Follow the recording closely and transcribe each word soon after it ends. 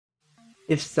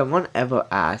If someone ever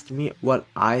asked me what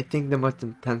I think the most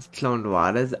intense clone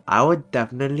rod is, I would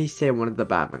definitely say one of the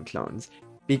Batman clones.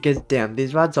 Because damn,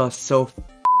 these rods are so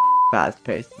fast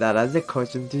paced that as a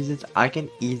coach enthusiast, I can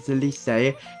easily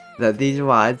say that these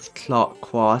rods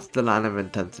cross the line of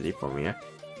intensity for me.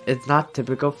 It's not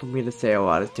typical for me to say a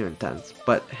rod is too intense,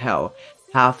 but hell,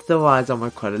 half the rods on my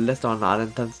credit list are not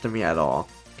intense to me at all.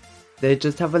 They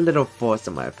just have a little force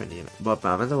in my opinion, but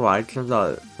Batman's rod clones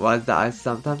are rods that I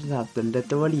sometimes have to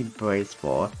literally brace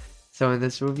for. So in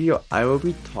this review, I will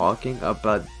be talking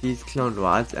about these clone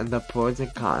rods and the pros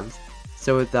and cons.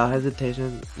 So without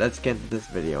hesitation, let's get into this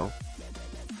video.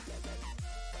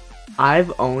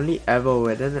 I've only ever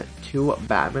ridden two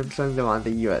Batman clones around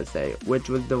the USA, which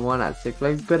was the one at Six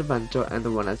Flags Great Adventure and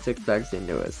the one at Six Flags St.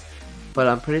 Louis. But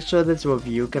I'm pretty sure this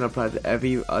review can apply to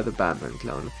every other Batman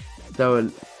clone.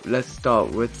 So let's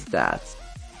start with stats.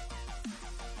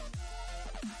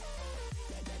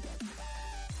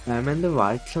 Batman the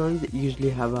ride clones usually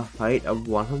have a height of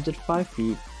 105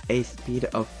 feet, a speed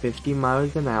of 50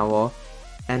 miles an hour,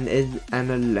 and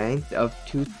a length of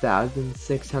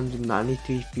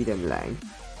 2,693 feet in length.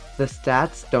 The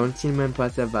stats don't seem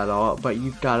impressive at all, but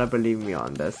you gotta believe me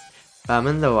on this.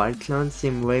 Batman the ride clones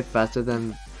seem way faster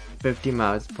than 50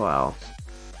 miles per hour.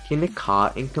 In a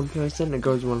car, in comparison, it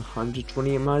goes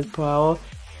 128 miles per hour,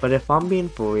 but if I'm being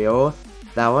for real,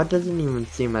 that one doesn't even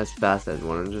seem as fast as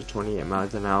 128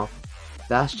 miles an hour.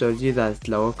 That shows you that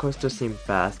slower coasters seem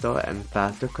faster and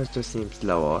faster coasters seem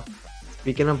slower.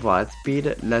 Speaking of ride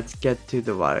speed, let's get to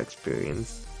the ride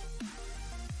experience.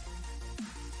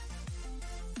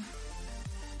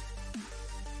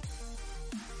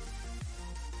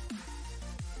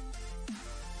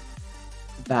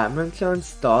 Batman clones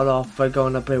start off by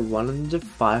going up a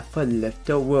 105-foot lift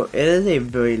hill. Well, it is a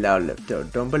very loud lift hill.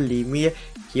 Don't believe me?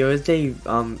 Here is a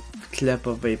clip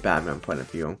of a Batman point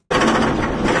of view.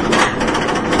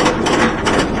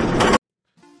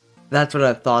 That's what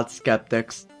I thought,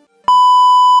 skeptics.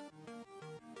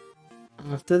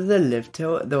 After the lift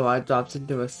hill, the ride drops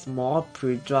into a small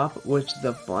pre-drop, which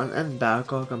the front and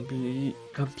back are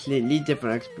completely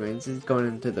different experiences going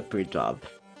into the pre-drop.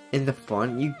 In the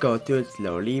front, you go through it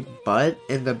slowly, but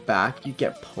in the back, you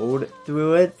get pulled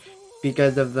through it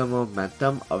because of the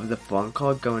momentum of the front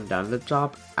car going down the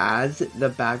drop as the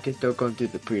back is still going through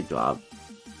the pre-drop.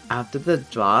 After the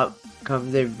drop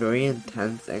comes a very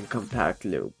intense and compact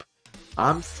loop.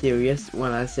 I'm serious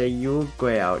when I say you will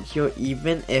gray out here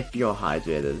even if you're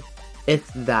hydrated.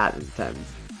 It's that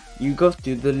intense. You go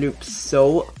through the loop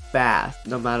so fast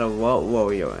no matter what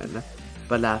row you're in.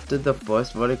 But after the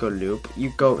first vertical loop,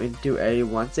 you go into a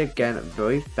once again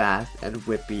very fast and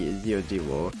whippy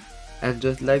 0-0. And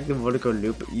just like the vertical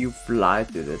loop, you fly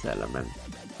through this element.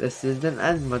 This isn't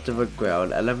as much of a gray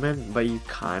out element, but you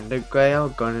kinda gray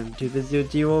out going into the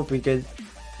 0-0 because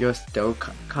you're still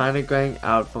kinda graying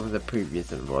out from the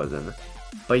previous inversion.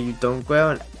 But you don't gray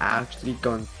out actually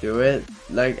going through it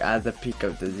like at the peak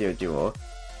of the 0-0.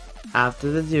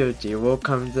 After the 0-0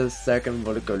 comes the second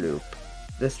vertical loop.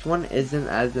 This one isn't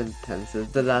as intense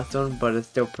as the last one, but it's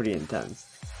still pretty intense.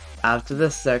 After the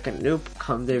second loop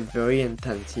comes a very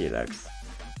intense helix.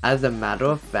 As a matter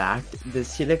of fact,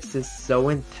 this helix is so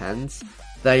intense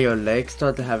that your legs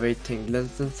start to have a tingling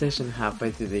sensation halfway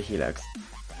through the helix.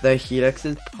 The helix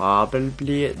is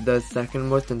probably the second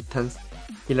most intense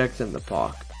helix in the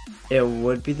park. It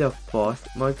would be the first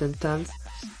most intense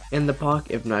in the park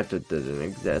if Nitro didn't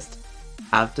exist.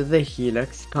 After the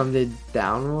helix comes a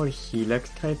downward helix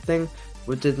type thing,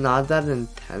 which is not that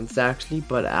intense actually,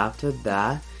 but after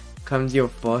that comes your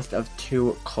first of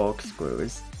two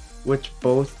corkscrews, which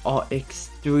both are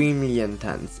extremely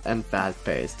intense and fast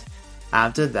paced.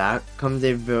 After that comes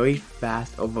a very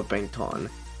fast overbank turn.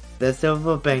 This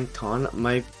overbank turn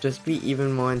might just be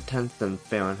even more intense than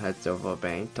Fahrenheit's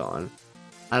overbank turn.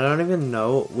 I don't even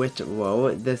know which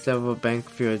row this overbank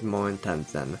feels more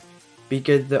intense in,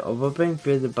 because the overbank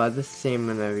feels about the same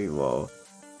in every row.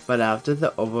 But after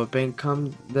the overbank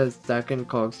comes the second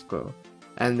corkscrew,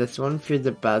 and this one feels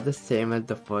about the same as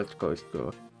the first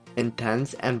corkscrew,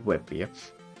 intense and whippy.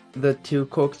 The two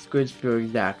corkscrews feel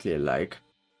exactly alike.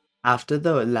 After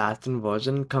the last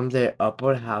inversion comes a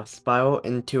upward half spiral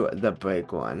into the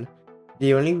break one.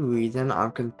 The only reason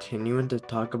I'm continuing to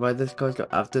talk about this coaster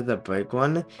after the break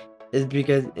one is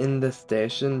because in the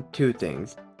station, two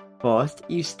things. First,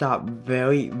 you stop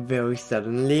very, very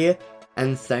suddenly,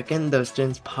 and second, those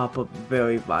trains pop up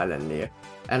very violently.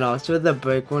 And also, the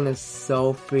break one is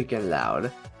so freaking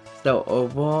loud. So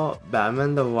overall,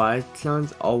 Batman the Ride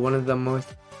clones are one of the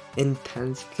most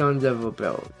intense clones ever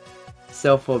built.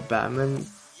 So for Batman,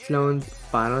 Clone's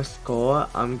final score,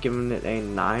 I'm giving it a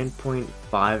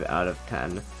 9.5 out of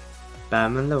 10.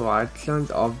 Batman the Ride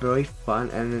clones are very fun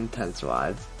and intense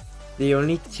rides. The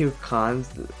only two cons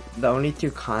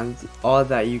are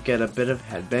that you get a bit of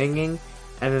headbanging,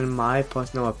 and in my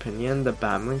personal opinion, the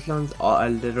Batman clones are a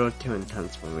little too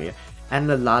intense for me, and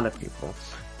a lot of people.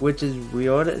 Which is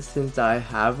weird since I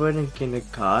have ridden King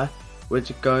of Car,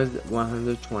 which goes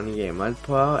 128 miles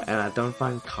per hour, and I don't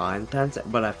find car intense,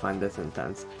 but I find this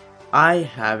intense. I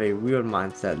have a weird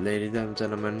mindset, ladies and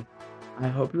gentlemen. I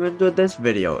hope you enjoyed this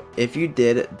video. If you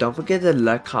did, don't forget to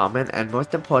like, comment, and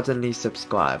most importantly,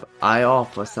 subscribe. I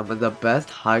offer some of the best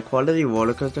high quality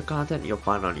roller coaster content you'll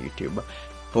find on YouTube.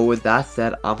 But with that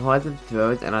said, I'm Horizon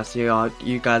Throws, and I'll see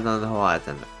you guys on the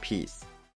horizon. Peace.